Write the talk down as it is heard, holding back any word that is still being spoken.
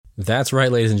That's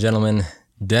right, ladies and gentlemen.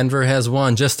 Denver has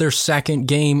won just their second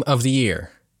game of the year.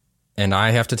 And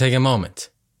I have to take a moment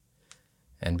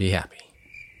and be happy.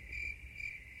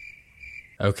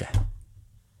 Okay.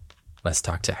 Let's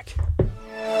talk tech.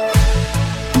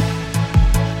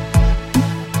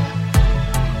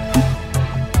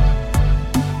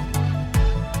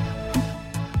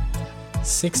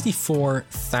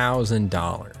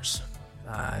 $64,000.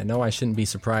 I know I shouldn't be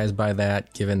surprised by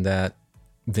that, given that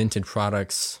vintage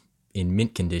products in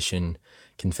mint condition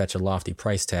can fetch a lofty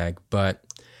price tag, but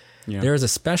there is a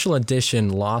special edition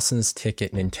Lawson's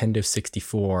Ticket Nintendo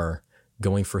 64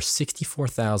 going for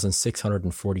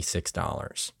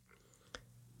 $64,646.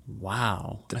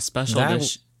 Wow. A special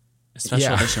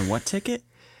edition what ticket?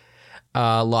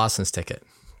 Lawson's Ticket.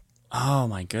 Oh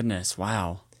my goodness.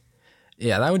 Wow.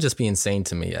 Yeah, that would just be insane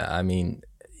to me. I mean,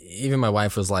 even my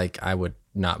wife was like, I would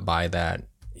not buy that,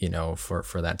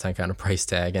 for that kind of price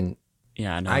tag. And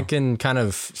yeah, I can kind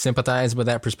of sympathize with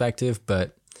that perspective,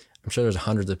 but I'm sure there's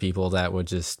hundreds of people that would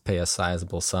just pay a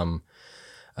sizable sum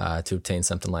to obtain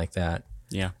something like that.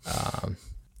 Yeah.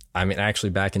 I mean, actually,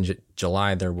 back in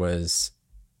July, there was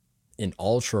an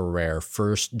ultra rare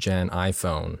first gen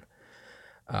iPhone,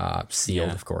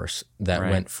 sealed, of course, that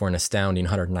went for an astounding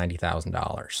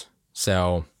 $190,000.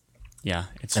 So, yeah,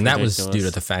 it's and ridiculous. That was due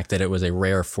to the fact that it was a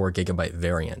rare 4 gigabyte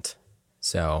variant.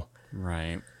 So,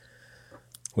 right.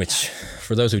 Which,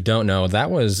 for those who don't know, that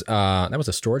was a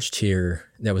storage tier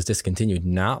that was discontinued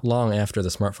not long after the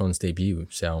smartphone's debut.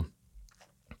 So,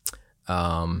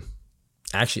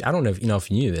 actually, I don't know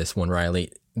if you knew this one,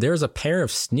 Riley. There's a pair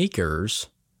of sneakers,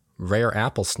 rare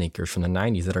Apple sneakers from the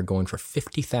 90s that are going for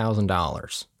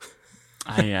 $50,000.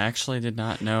 I actually did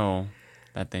not know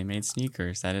that they made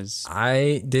sneakers. That is,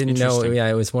 I didn't know. Yeah,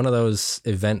 it was one of those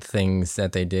event things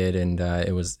that they did, and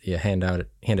it was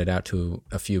handed out to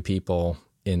a few people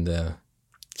in the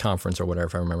conference or whatever,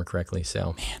 if I remember correctly.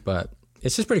 So, but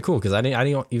it's just pretty cool because I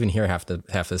didn't even hear half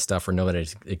this stuff or know that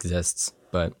it exists.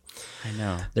 But I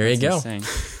know there you go. Insane.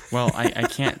 Well, I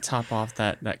can't top off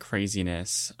that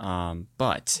craziness.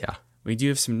 But we do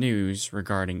have some news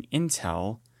regarding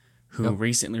Intel, who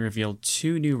recently revealed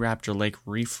 2 new Raptor Lake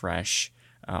refresh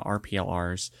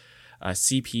RPLRs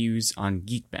CPUs on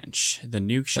Geekbench. The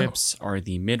new chips are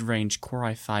the mid-range Core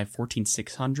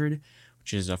i5-14600,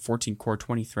 which is a 14-core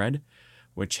 20-thread,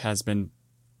 which has been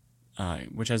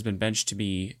benched to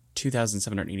be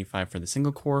 2,785 for the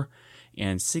single core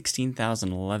and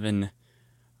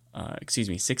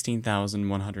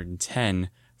 16,110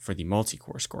 for the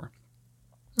multi-core score.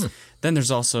 Then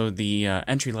there's also the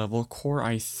entry-level Core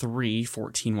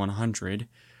i3-14100.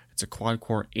 It's a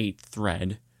quad-core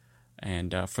 8-thread,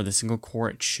 and for the single core,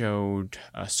 it showed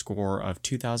a score of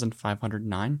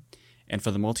 2,509, and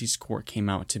for the multi-score, it came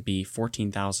out to be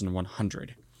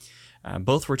 14,100.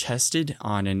 Both were tested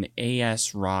on an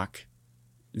ASRock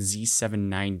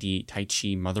Z790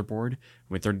 Taichi motherboard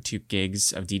with 32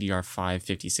 gigs of DDR5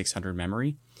 5600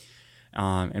 memory.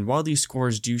 And while these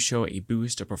scores do show a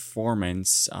boost of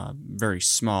performance, very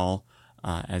small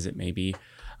as it may be,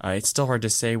 it's still hard to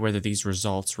say whether these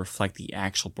results reflect the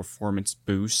actual performance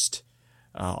boost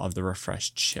of the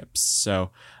refreshed chips.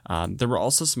 So there were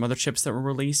also some other chips that were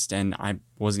released, and I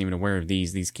wasn't even aware of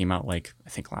these. These came out I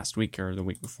think last week or the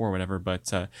week before, whatever.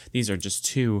 But these are just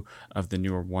 2 of the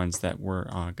newer ones that we're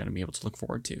going to be able to look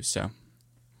forward to. So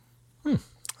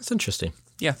That's interesting.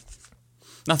 Yeah.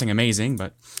 Nothing amazing,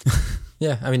 but...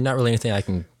 Yeah, I mean, not really anything I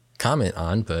can comment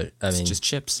on, but I mean... just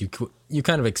chips. You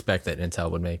kind of expect that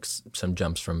Intel would make some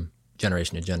jumps from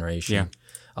generation to generation. Yeah.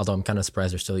 Although I'm kind of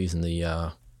surprised they're still using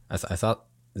the... I thought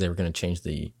they were going to change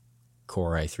the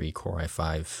Core i3, Core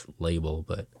i5 label,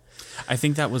 but... I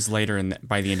think that was later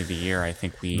by the end of the year. I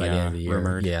think we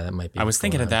rumored. Yeah, that might be. I was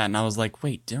thinking of that, and I was like,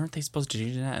 wait, aren't they supposed to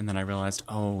change that? And then I realized,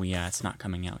 oh, yeah, it's not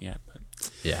coming out yet. But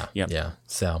Yeah.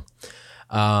 So...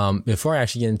 before I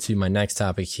actually get into my next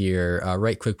topic here,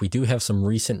 right quick, we do have some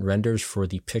recent renders for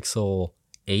the Pixel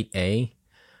 8a.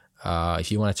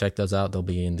 If you want to check those out, they'll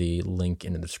be in the link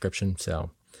in the description.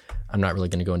 So I'm not really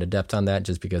going to go into depth on that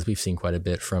just because we've seen quite a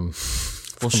bit from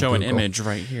We'll show Google. An image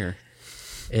right here.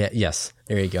 Yeah, yes,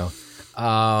 there you go.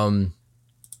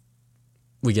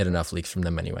 We get enough leaks from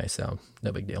them anyway, so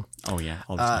no big deal. Oh, yeah,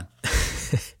 all the time.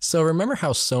 So remember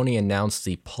how Sony announced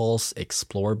the Pulse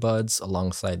Explore Buds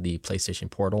alongside the PlayStation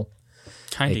Portal?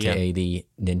 AKA the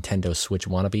Nintendo Switch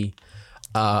wannabe?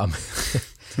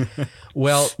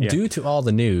 Well, due to all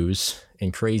the news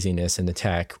and craziness in the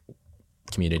tech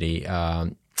community,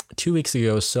 2 weeks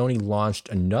ago, Sony launched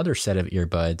another set of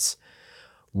earbuds,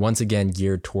 once again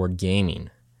geared toward gaming.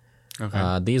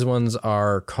 Okay. These ones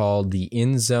are called the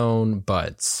InZone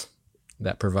Buds.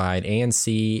 that provide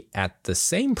ANC at the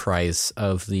same price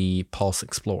of the Pulse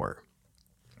Explorer.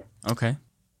 Okay.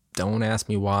 Don't ask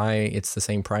me why it's the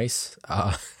same price.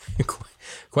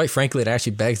 Quite frankly, it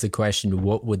actually begs the question,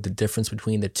 what would the difference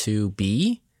between the two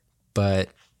be? But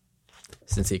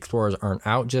since the Explorers aren't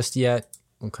out just yet,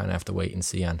 we'll kind of have to wait and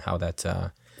see on how that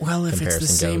well, if it's the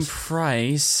same goes.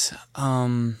 price,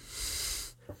 I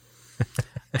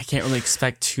can't really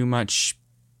expect too much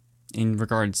in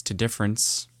regards to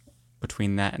difference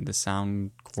between that and the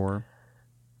Sound Core,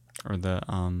 or the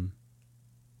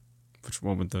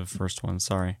what was the first one?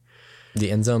 Sorry,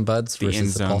 the InZone Buds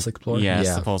versus the Pulse Explorer.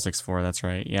 Yes, the Pulse Explorer. That's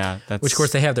right. Yeah, which of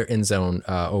course they have their InZone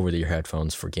over-the-ear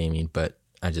headphones for gaming, but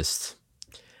I just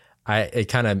don't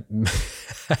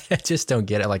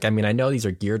get it. Like, I mean, I know these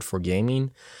are geared for gaming,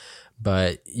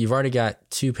 but you've already got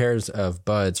two pairs of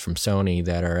buds from Sony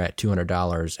that are at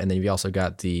 $200, and then you've also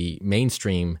got the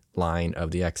mainstream line of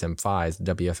the XM5s,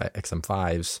 the WF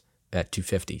XM5s at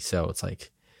 $250. So it's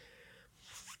like,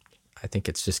 I think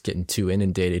it's just getting too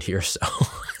inundated here. So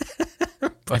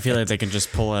I feel like they can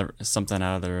just pull something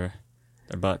out of their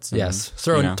butts. And, yes,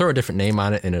 throw a different name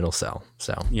on it and it'll sell.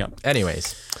 So yep.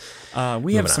 Anyways.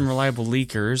 We have some reliable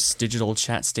leakers, Digital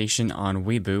Chat Station on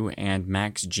Weibo and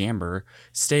Max Jamber,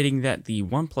 stating that the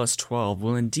OnePlus 12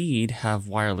 will indeed have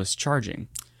wireless charging.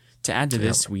 To add to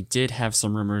this, we did have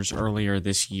some rumors earlier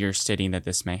this year stating that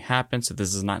this may happen, so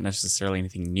this is not necessarily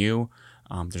anything new.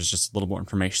 There's just a little more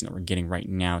information that we're getting right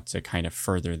now to kind of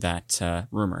further that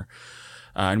rumor.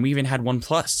 And we even had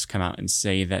OnePlus come out and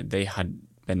say that they had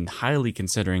been highly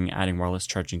considering adding wireless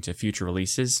charging to future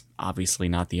releases, obviously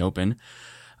not the Open.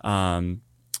 And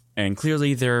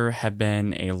clearly there's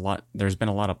been a lot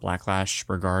of backlash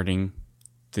regarding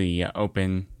the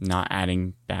Open not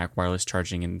adding back wireless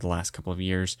charging in the last couple of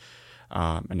years,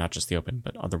 and not just the Open,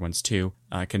 but other ones too,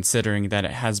 considering that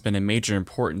it has been a major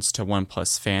importance to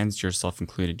OnePlus fans, yourself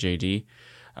included, JD.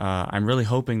 I'm really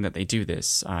hoping that they do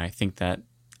this. I think that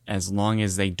as long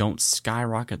as they don't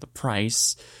skyrocket the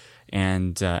price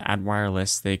and add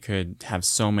wireless, they could have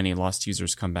so many lost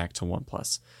users come back to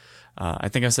OnePlus. I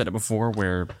think I've said it before,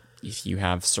 where if you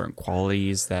have certain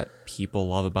qualities that people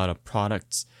love about a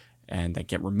product and that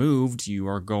get removed, you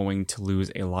are going to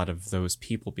lose a lot of those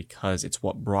people because it's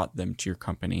what brought them to your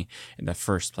company in the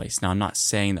first place. Now, I'm not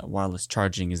saying that wireless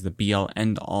charging is the be-all,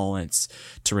 end-all. It's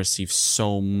to receive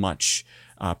so much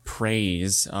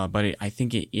praise, but I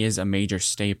think it is a major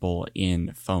staple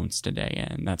in phones today,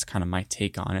 and that's kind of my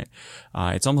take on it.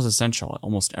 It's almost essential.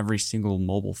 Almost every single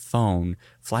mobile phone,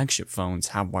 flagship phones,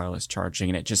 have wireless charging,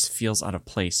 and it just feels out of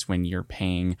place when you're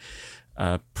paying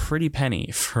a pretty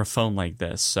penny for a phone like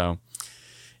this. So,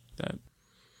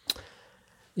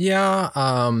 Yeah,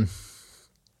 I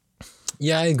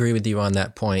agree with you on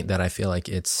that point, that I feel like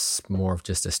it's more of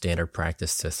just a standard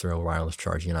practice to throw wireless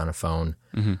charging on a phone.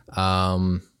 Mm-hmm.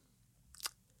 I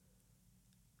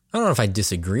don't know if I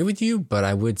disagree with you, but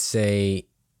I would say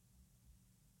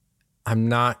I'm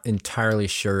not entirely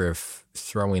sure if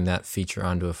throwing that feature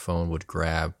onto a phone would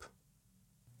grab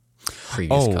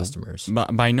previous customers.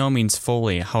 By no means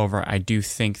fully. However, I do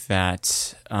think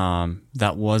that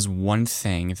that was one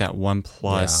thing that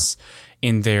OnePlus... Yeah.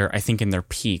 In their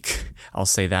peak, I'll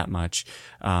say that much,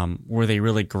 where they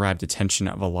really grabbed attention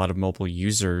of a lot of mobile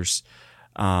users,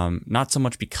 not so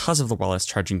much because of the wireless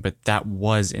charging, but that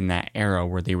was in that era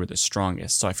where they were the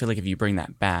strongest. So I feel like if you bring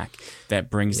that back, that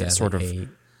brings that sort of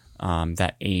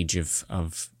that age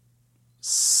of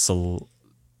solidity,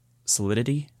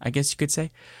 I guess you could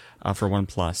say, for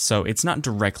OnePlus. So it's not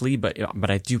directly, but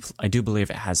I do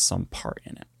believe it has some part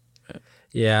in it.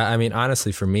 Yeah, I mean,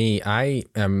 honestly, for me,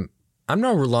 I'm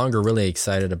no longer really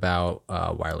excited about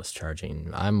wireless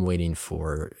charging. I'm waiting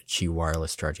for Qi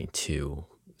Wireless Charging 2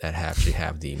 that actually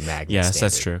have the magnet Yes, standard.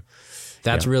 That's true.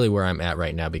 That's really where I'm at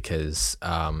right now, because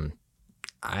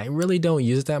I really don't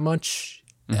use it that much,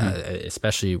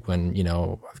 especially when,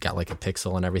 I've got like a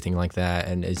Pixel and everything like that.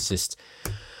 And it's just,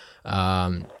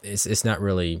 it's not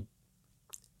really,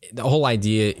 the whole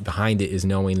idea behind it is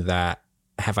knowing that,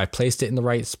 have I placed it in the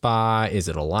right spot? Is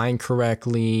it aligned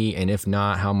correctly? And if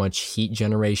not, how much heat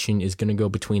generation is going to go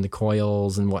between the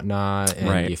coils and whatnot,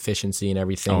 and the efficiency and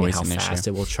everything, Always and how fast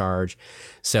it will charge.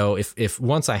 So if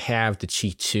once I have the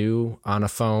Qi 2 on a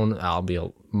phone, I'll be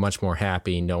much more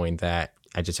happy knowing that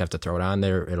I just have to throw it on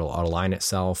there. It'll align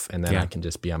itself, and then I can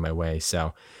just be on my way.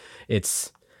 So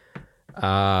it's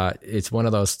one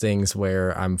of those things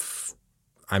where I'm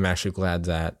actually glad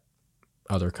that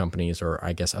other companies, or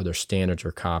I guess other standards,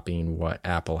 are copying what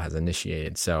Apple has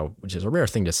initiated. So, which is a rare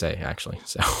thing to say, actually.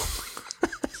 So,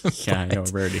 yeah, I know,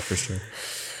 rarity for sure.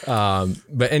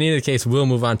 But in either case, we'll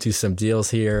move on to some deals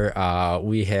here.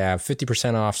 We have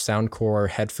 50% off Soundcore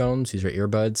headphones. These are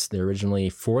earbuds. They're originally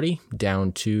 $40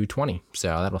 down to $20. So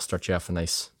that'll start you off a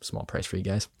nice small price for you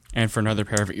guys. And for another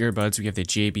pair of earbuds, we have the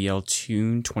JBL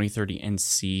Tune 2030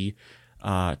 NC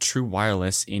true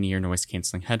wireless in-ear noise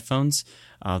canceling headphones.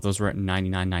 Those were at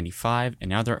 $99.95, and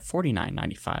now they're at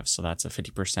 $49.95. So that's a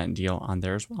 50% deal on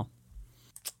there as well.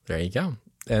 There you go.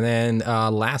 And then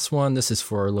last one, this is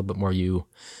for a little bit more you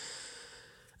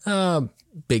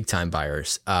big time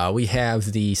buyers. We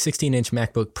have the 16-inch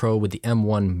MacBook Pro with the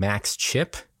M1 Max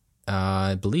chip.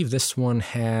 I believe this one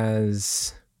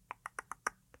has,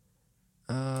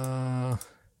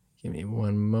 give me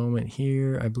one moment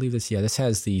here. I believe this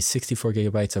has the 64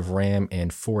 gigabytes of RAM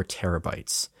and 4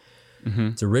 terabytes. Mm-hmm.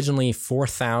 It's originally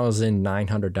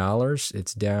 $4,900.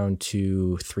 It's down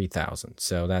to $3,000.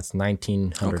 So that's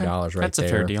 $1,900 right there. That's a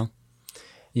fair deal.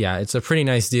 Yeah, it's a pretty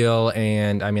nice deal.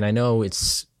 And I mean, I know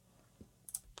it's,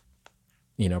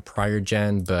 prior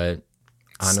gen, but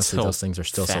honestly, those things are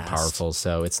still so powerful.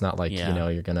 So it's not like,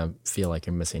 you're going to feel like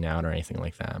you're missing out or anything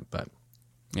like that. But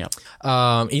yeah.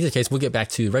 Either case, we'll get back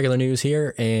to regular news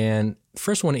here. And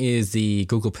first one is the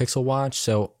Google Pixel Watch.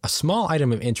 So a small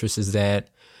item of interest is that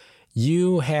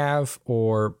you have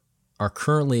or are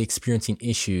currently experiencing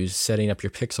issues setting up your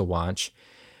Pixel Watch,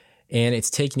 and it's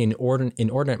taking an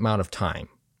inordinate amount of time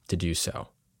to do so.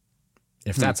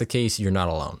 If that's the case, you're not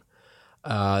alone.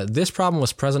 This problem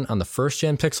was present on the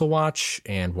first-gen Pixel Watch,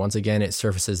 and once again, it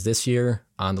surfaces this year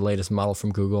on the latest model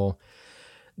from Google.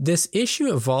 This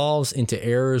issue evolves into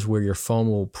errors where your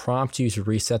phone will prompt you to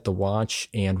reset the watch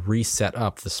and reset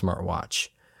up the smartwatch.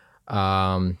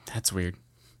 That's weird.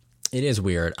 It is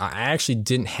weird. I actually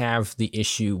didn't have the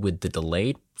issue with the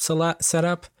delayed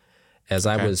setup as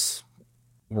I was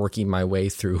working my way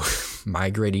through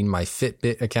migrating my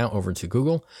Fitbit account over to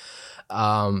Google.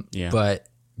 But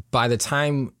by the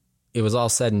time it was all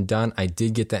said and done, I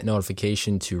did get that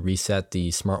notification to reset the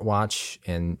smartwatch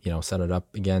and, set it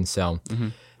up again. So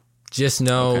just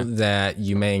know that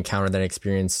you may encounter that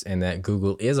experience and that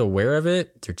Google is aware of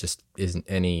it. There just isn't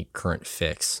any current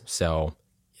fix. So,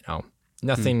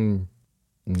 nothing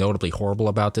notably horrible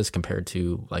about this compared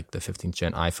to like the 15th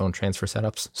gen iPhone transfer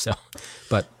setups. So,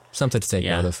 but something to take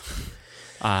note of.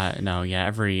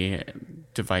 Every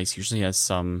device usually has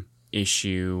some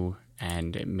issue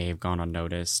and it may have gone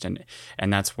unnoticed.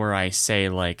 And that's where I say,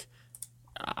 like,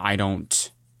 I don't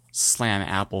slam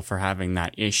Apple for having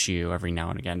that issue every now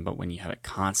and again, but when you have it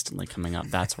constantly coming up,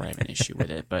 that's where I have an issue with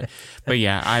it. But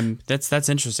yeah, that's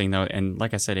interesting though, and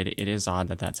like I said, it is odd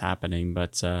that that's happening,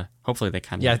 but hopefully they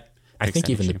kind of I think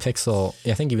even the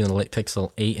late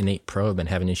Pixel 8 and 8 Pro have been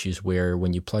having issues where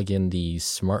when you plug in the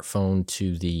smartphone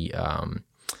to the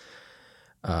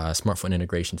smartphone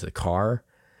integration to the car,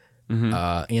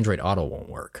 Android Auto won't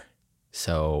work.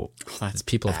 So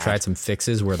people have tried some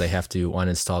fixes where they have to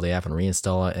uninstall the app and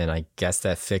reinstall it, and I guess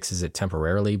that fixes it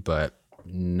temporarily, but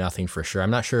nothing for sure. I'm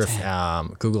not sure if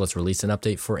Google has released an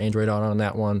update for Android Auto on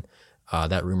that one.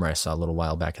 That rumor I saw a little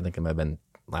while back. I think it might have been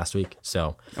last week.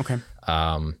 So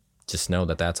just know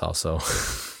that that's also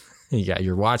you got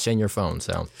your watch and your phone.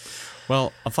 So,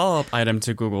 well, a follow-up item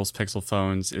to Google's Pixel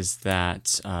phones is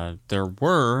that there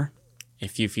were a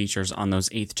few features on those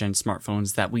 8th gen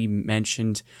smartphones that we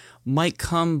mentioned might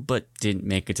come but didn't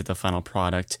make it to the final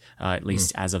product, at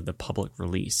least as of the public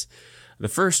release. The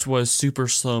first was super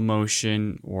slow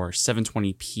motion, or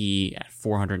 720p at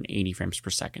 480 frames per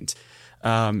second.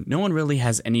 No one really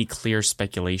has any clear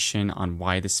speculation on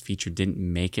why this feature didn't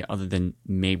make it, other than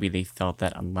maybe they felt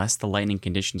that unless the lighting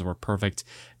conditions were perfect,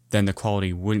 then the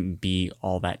quality wouldn't be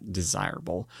all that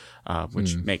desirable,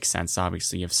 which makes sense.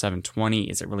 Obviously, you have 720.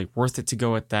 Is it really worth it to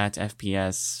go at that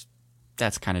FPS?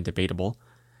 That's kind of debatable.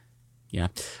 Yeah.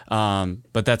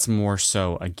 But that's more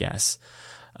so a guess.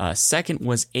 Second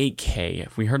was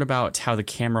 8K. We heard about how the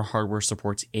camera hardware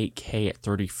supports 8K at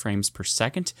 30 frames per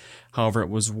second. However, it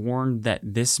was warned that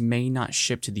this may not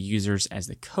ship to the users as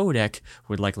the codec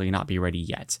would likely not be ready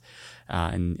yet.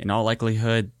 And in all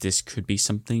likelihood, this could be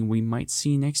something we might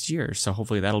see next year. So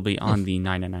hopefully that'll be on the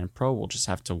 999 Pro. We'll just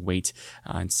have to wait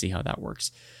and see how that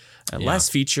works.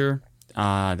 Last feature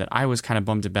that I was kind of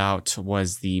bummed about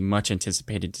was the much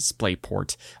anticipated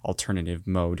DisplayPort alternative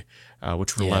mode,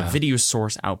 which would allow video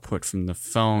source output from the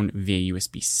phone via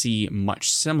USB-C, much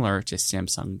similar to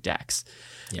Samsung DeX.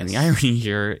 Yes. And the irony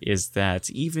here is that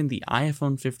even the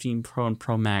iPhone 15 Pro and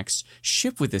Pro Max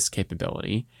ship with this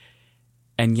capability,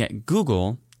 and yet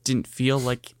Google didn't feel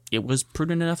like it was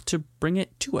prudent enough to bring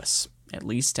it to us, at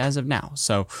least as of now.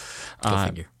 So,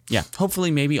 yeah, hopefully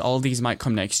maybe all of these might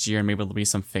come next year, and maybe there'll be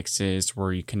some fixes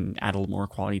where you can add a little more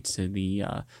quality to the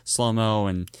slow-mo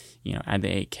and, add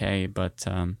the 8K. But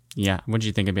yeah, what did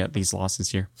you think about these losses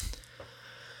here?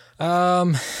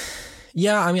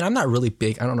 Yeah, I mean, I'm not really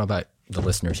big. I don't know about the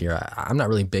listeners here. I'm not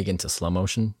really big into slow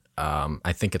motion.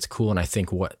 I think it's cool, and I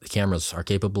think what the cameras are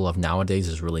capable of nowadays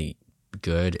is really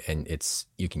good, and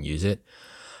you can use it.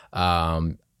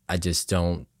 I just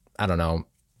don't. I don't know.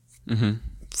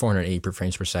 480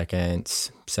 frames per second,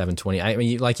 720. I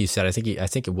mean, like you said, I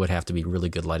think it would have to be really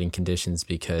good lighting conditions,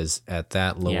 because at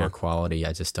that lower quality,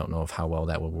 I just don't know how well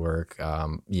that would work.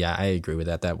 Yeah, I agree with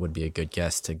that. That would be a good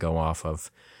guess to go off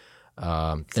of.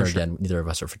 Again, neither of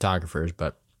us are photographers,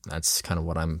 but that's kind of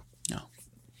what I'm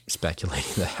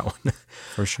speculating that one.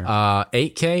 For sure.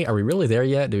 8K, are we really there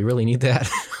yet? Do we really need that?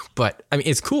 But I mean,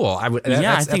 it's cool. I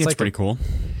think it's pretty cool.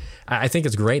 I think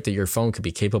it's great that your phone could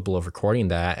be capable of recording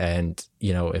that, and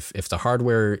if the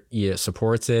hardware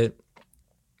supports it,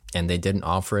 and they didn't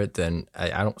offer it, then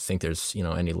I don't think there's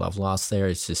any love lost there.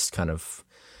 It's just kind of,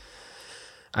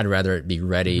 I'd rather it be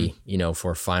ready,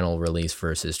 for final release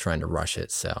versus trying to rush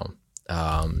it. So,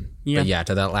 but yeah,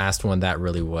 to that last one, that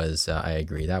really was, I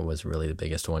agree. That was really the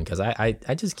biggest one, because I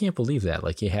just can't believe that.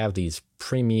 Like, you have these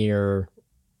premier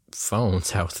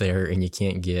phones out there, and you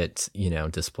can't get,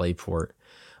 DisplayPort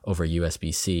over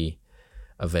USB-C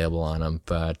available on them.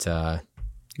 But,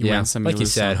 like you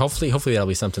said, hopefully that'll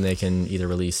be something they can either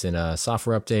release in a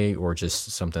software update or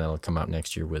just something that'll come out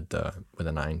next year with a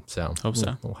 9. So hope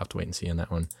so. We'll have to wait and see on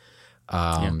that one.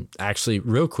 Actually,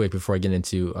 real quick before I get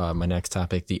into my next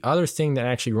topic, the other thing that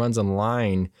actually runs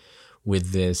online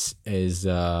with this is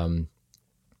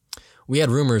we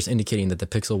had rumors indicating that the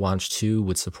Pixel Watch 2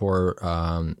 would support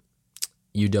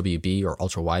UWB or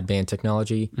ultra wideband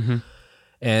technology.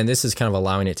 And this is kind of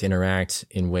allowing it to interact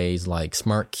in ways like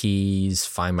smart keys,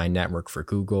 Find My Network for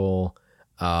Google,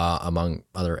 among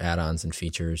other add-ons and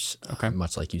features,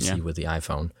 much like you see with the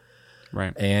iPhone.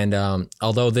 Right. And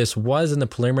although this was in the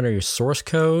preliminary source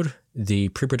code, the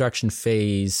pre-production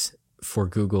phase for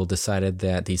Google decided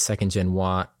that the second-gen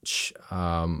watch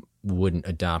wouldn't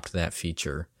adopt that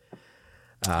feature.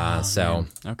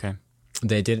 Okay.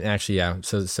 They didn't actually,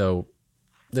 So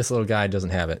this little guy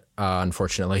doesn't have it,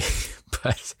 unfortunately.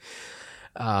 But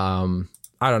I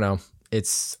don't know.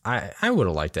 I would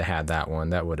have liked to have that one.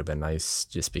 That would have been nice,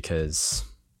 just because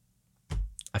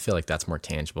I feel like that's more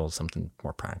tangible, something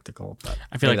more practical. But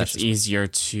I feel like it's easier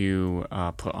to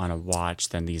put on a watch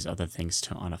than these other things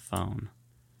on a phone.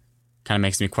 Kind of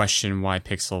makes me question why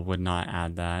Pixel would not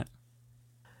add that.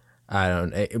 I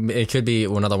don't. It could be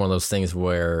another one of those things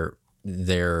where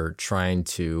they're trying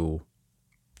to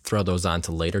throw those on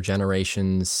to later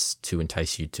generations to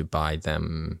entice you to buy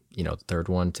them, the third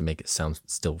one, to make it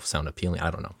still sound appealing.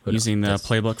 I don't know. Using the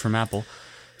playbook from Apple.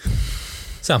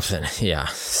 Something, yeah.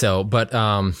 So, but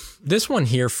this one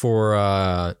here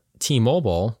for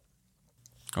T-Mobile,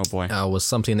 oh boy, was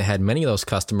something that had many of those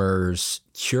customers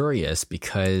curious,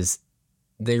 because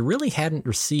they really hadn't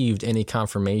received any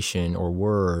confirmation or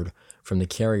word from the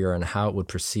carrier on how it would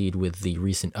proceed with the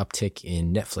recent uptick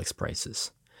in Netflix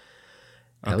prices.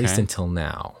 At least until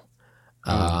now.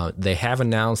 They have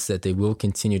announced that they will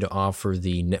continue to offer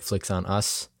the Netflix on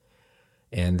Us,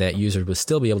 and that users would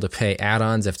still be able to pay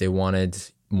add-ons if they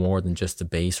wanted more than just the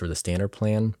base or the standard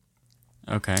plan.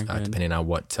 Okay. Depending on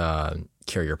what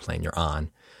carrier plan you're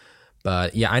on.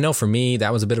 But yeah, I know for me,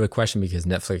 that was a bit of a question, because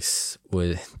Netflix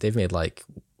they've made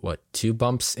 2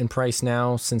 bumps in price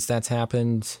now since that's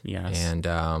happened. Yes.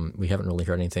 And we haven't really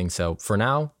heard anything. So for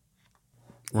now,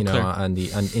 clear. On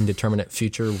the indeterminate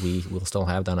future, we will still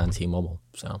have that on T-Mobile.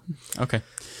 So okay.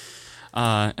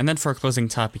 And then for our closing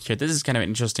topic here, this is kind of an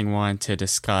interesting one to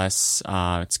discuss.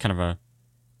 It's kind of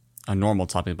a normal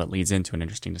topic, but leads into an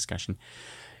interesting discussion.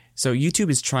 So YouTube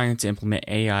is trying to implement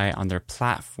AI on their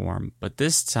platform, but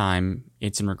this time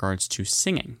it's in regards to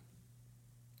singing.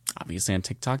 Obviously on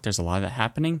TikTok, there's a lot of that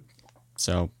happening.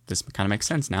 So this kind of makes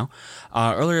sense now.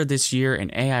 Earlier this year,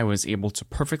 an AI was able to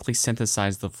perfectly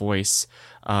synthesize the voice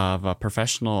of a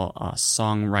professional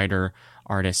songwriter,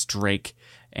 artist Drake,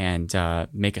 and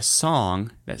make a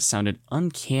song that sounded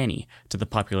uncanny to the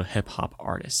popular hip-hop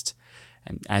artist.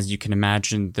 And as you can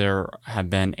imagine, there have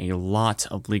been a lot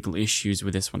of legal issues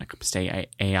with this when it comes to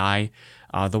AI.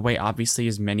 The way, obviously,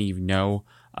 as many of you know,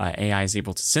 AI is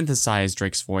able to synthesize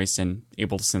Drake's voice and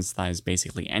able to synthesize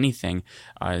basically anything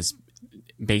is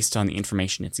based on the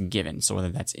information it's given. So whether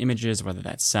that's images, whether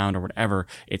that's sound or whatever,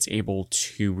 it's able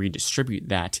to redistribute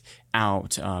that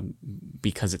out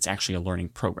because it's actually a learning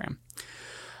program.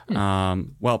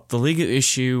 Well, the legal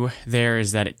issue there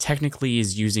is that it technically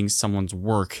is using someone's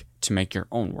work to make your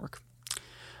own work.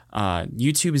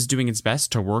 YouTube is doing its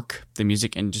best to work with the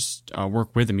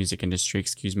music industry,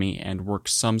 and work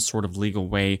some sort of legal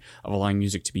way of allowing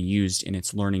music to be used in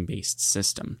its learning-based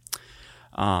system.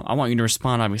 I want you to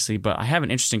respond, obviously, but I have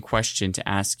an interesting question to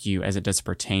ask you as it does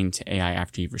pertain to AI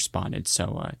after you've responded.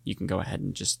 So you can go ahead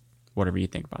and just whatever you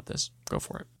think about this, go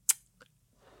for it.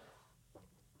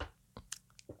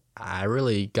 I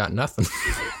really got nothing.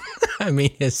 I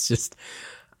mean, it's just,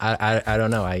 I don't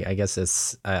know. I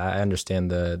guess I understand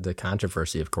the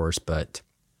controversy, of course, but,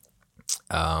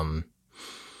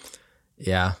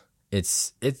 yeah, it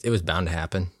was bound to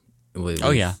happen.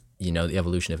 The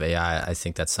evolution of AI. I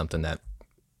think that's something that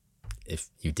if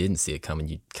you didn't see it coming,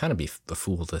 you'd kind of be a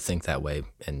fool to think that way,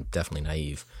 and definitely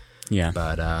naive. Yeah.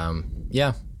 But,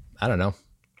 yeah, I don't know.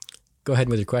 Go ahead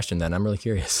with your question then. I'm really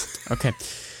curious. Okay.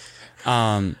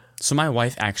 So my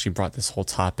wife actually brought this whole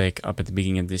topic up at the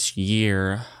beginning of this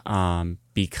year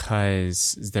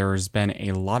because there's been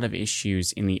a lot of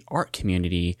issues in the art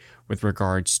community with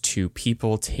regards to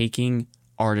people taking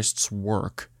artists'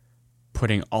 work,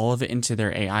 putting all of it into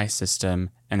their AI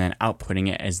system, and then outputting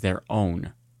it as their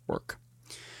own work.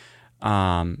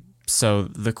 So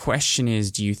the question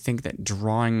is, do you think that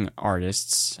drawing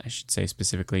artists, I should say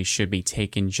specifically, should be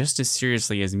taken just as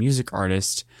seriously as music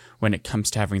artists when it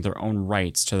comes to having their own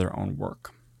rights to their own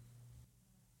work?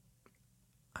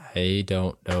 I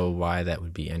don't know why that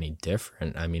would be any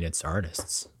different. I mean, it's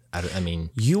artists. I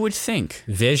mean, you would think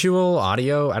visual,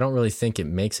 audio, I don't really think it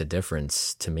makes a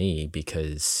difference to me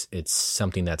because it's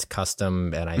something that's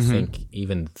custom. And I think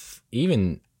even,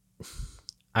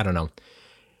 I don't know,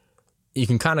 you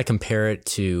can kind of compare it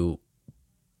to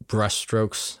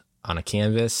brushstrokes on a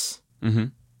canvas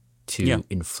to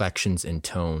inflections and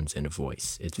tones in a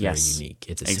voice. It's very unique.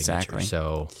 It's a signature.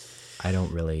 So I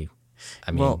don't really,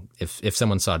 I mean, if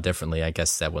someone saw it differently, I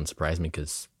guess that wouldn't surprise me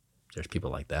because there's people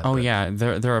like that. Oh, yeah.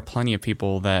 There are plenty of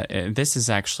people that this is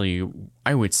actually,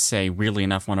 I would say, weirdly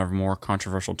enough, one of our more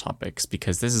controversial topics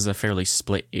because this is a fairly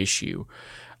split issue.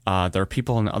 There are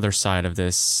people on the other side of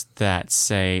this that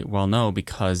say, well, no,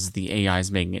 because the AI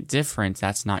is making it different,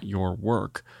 that's not your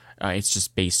work. It's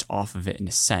just based off of it in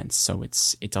a sense. So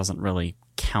it doesn't really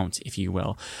count, if you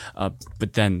will.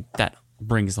 But then that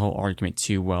brings the whole argument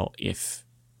to, well, if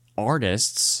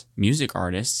music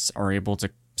artists are able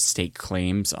to stake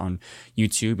claims on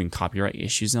YouTube and copyright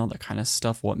issues and all that kind of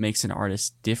stuff, what makes an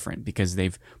artist different? Because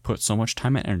they've put so much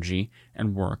time and energy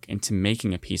and work into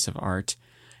making a piece of art,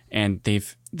 and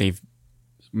they've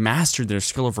mastered their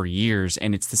skill over years,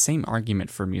 and it's the same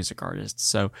argument for music artists.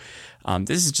 So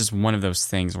this is just one of those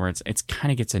things where it's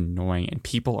kind of gets annoying, and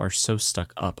people are so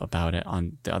stuck up about it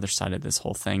on the other side of this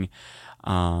whole thing.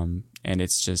 And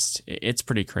it's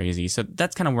pretty crazy. So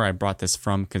that's kind of where I brought this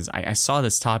from, because I saw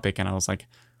this topic and I was like,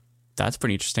 that's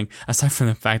pretty interesting. Aside from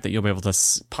the fact that you'll be able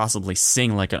to possibly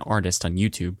sing like an artist on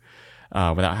YouTube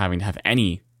without having to have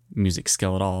any music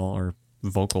skill at all or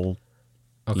vocal.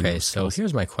 Okay, so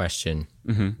here's my question.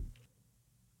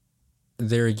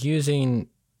 They're using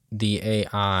the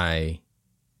AI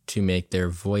to make their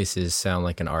voices sound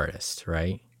like an artist,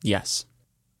 right? Yes.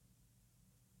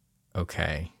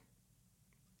 Okay.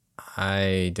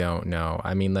 I don't know.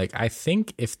 I mean, like, I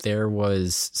think if there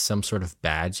was some sort of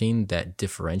badging that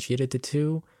differentiated the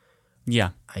two,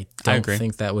 I don't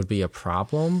think that would be a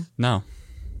problem. No,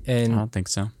 and I don't think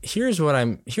so. Here's what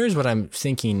I'm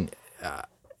thinking,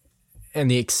 and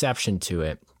the exception to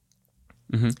it.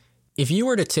 If you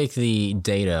were to take the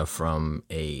data from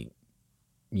a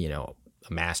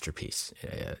masterpiece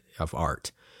of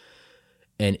art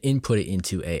and input it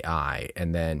into AI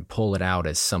and then pull it out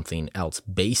as something else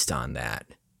based on that,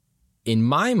 in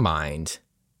my mind,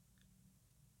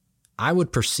 I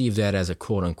would perceive that as a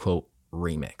quote unquote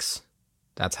remix.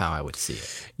 That's how I would see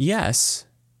it. Yes,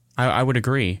 I would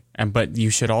agree. But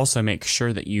you should also make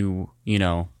sure that you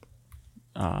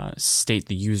state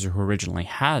the user who originally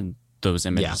had those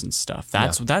images and stuff.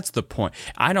 That's the point.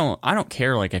 I don't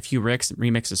care, like, if you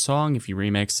remix a song, if you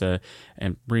remake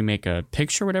a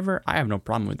picture, whatever, I have no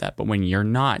problem with that. But when you're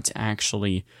not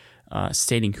actually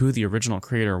stating who the original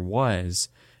creator was,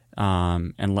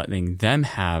 and letting them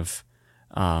have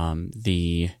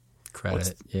the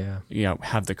credit,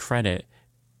 have the credit,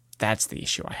 that's the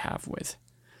issue I have with.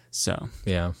 So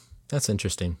yeah, that's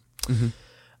interesting.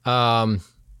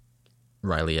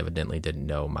 Riley evidently didn't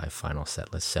know my final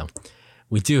set list, so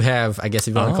we do have, I guess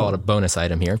if you want to call it a bonus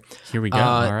item here. Here we go.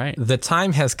 All right. The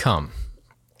time has come.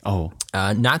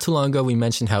 Not too long ago, we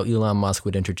mentioned how Elon Musk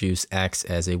would introduce X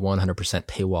as a 100%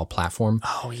 paywall platform.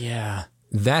 Oh, yeah.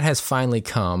 That has finally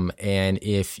come, and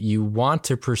if you want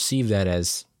to perceive that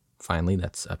as finally,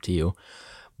 that's up to you.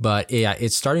 But yeah,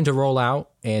 it's starting to roll out.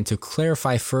 And to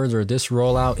clarify further, this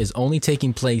rollout is only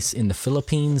taking place in the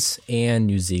Philippines and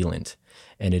New Zealand.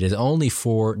 And it is only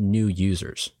for new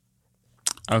users.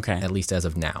 Okay. At least as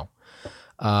of now.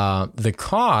 The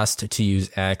cost to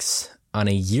use X on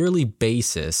a yearly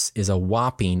basis is a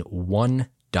whopping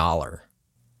 $1.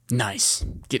 Nice.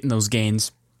 Getting those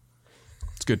gains.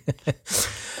 It's good.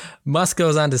 Musk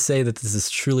goes on to say that this is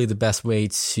truly the best way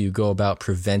to go about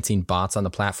preventing bots on the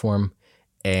platform.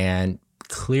 And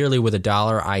clearly with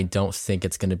 $1, I don't think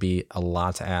it's going to be a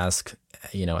lot to ask,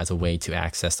 as a way to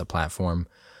access the platform.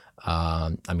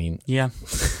 I mean, yeah,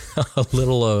 a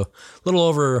little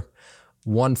over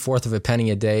 1/4 of a penny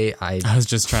a day. I was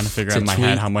just trying to figure out in my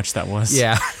head how much that was.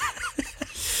 Yeah.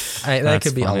 That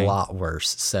could be funny. a lot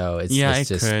worse. So it's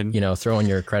just, could. Throwing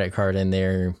your credit card in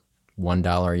there,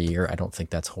 $1 a year. I don't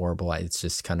think that's horrible. It's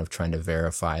just kind of trying to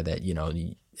verify that,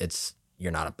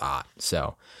 you're not a bot.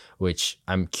 So, which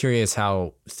I'm curious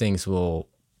how things will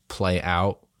play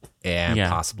out and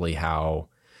possibly how,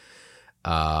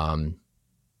 trying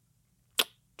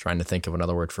to think of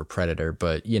another word for predator,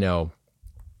 but,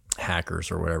 hackers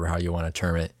or whatever, how you want to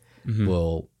term it,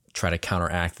 will try to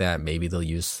counteract that. Maybe they'll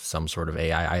use some sort of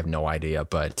AI. I have no idea,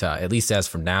 but at least as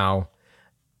from now,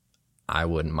 I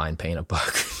wouldn't mind paying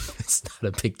 $1. It's not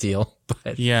a big deal,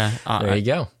 but there you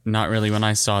go. Not really. When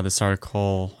I saw this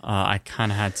article, I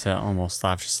kind of had to almost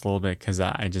laugh just a little bit because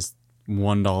I just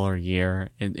 $1 a year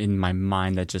in my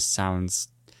mind, that just sounds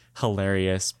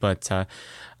hilarious. But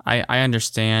I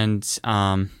understand. Is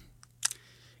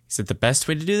it the best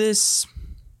way to do this?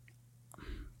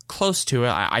 Close to it.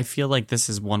 I feel like this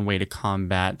is one way to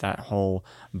combat that whole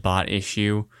bot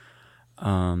issue.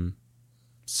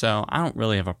 So I don't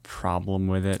really have a problem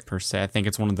with it per se. I think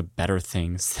it's one of the better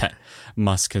things that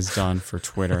Musk has done for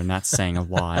Twitter, and that's saying a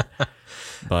lot.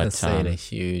 But that's saying a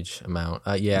huge amount.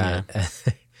 It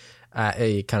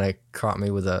kind of caught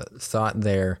me with a thought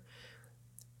there,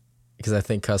 because I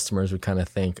think customers would kind of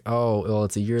think, oh, well,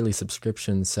 it's a yearly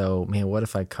subscription, so, man, what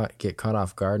if I get caught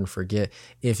off guard and forget?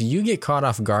 If you get caught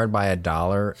off guard by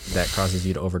 $1, that causes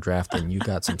you to overdraft, and you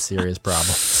got some serious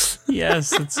problems.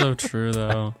 Yes, it's so true,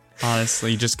 though.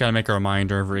 Honestly, you just got to make a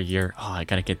reminder every year. Oh, I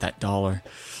got to get that $1.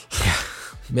 Yeah.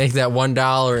 Make that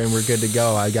 $1 and we're good to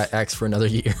go. I got X for another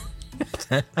year.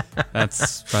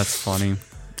 That's funny.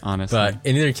 Honestly. But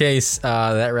in either case,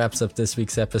 that wraps up this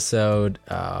week's episode.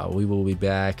 We will be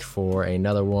back for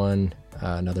another one,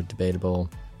 another debatable.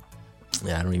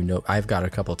 Yeah, I don't even know. I've got a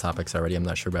couple of topics already. I'm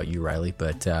not sure about you, Riley,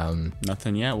 but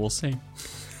nothing yet. We'll see.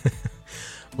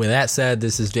 With that said,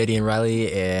 this is JD and Riley,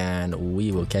 and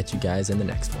we will catch you guys in the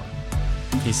next one.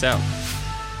 Peace out.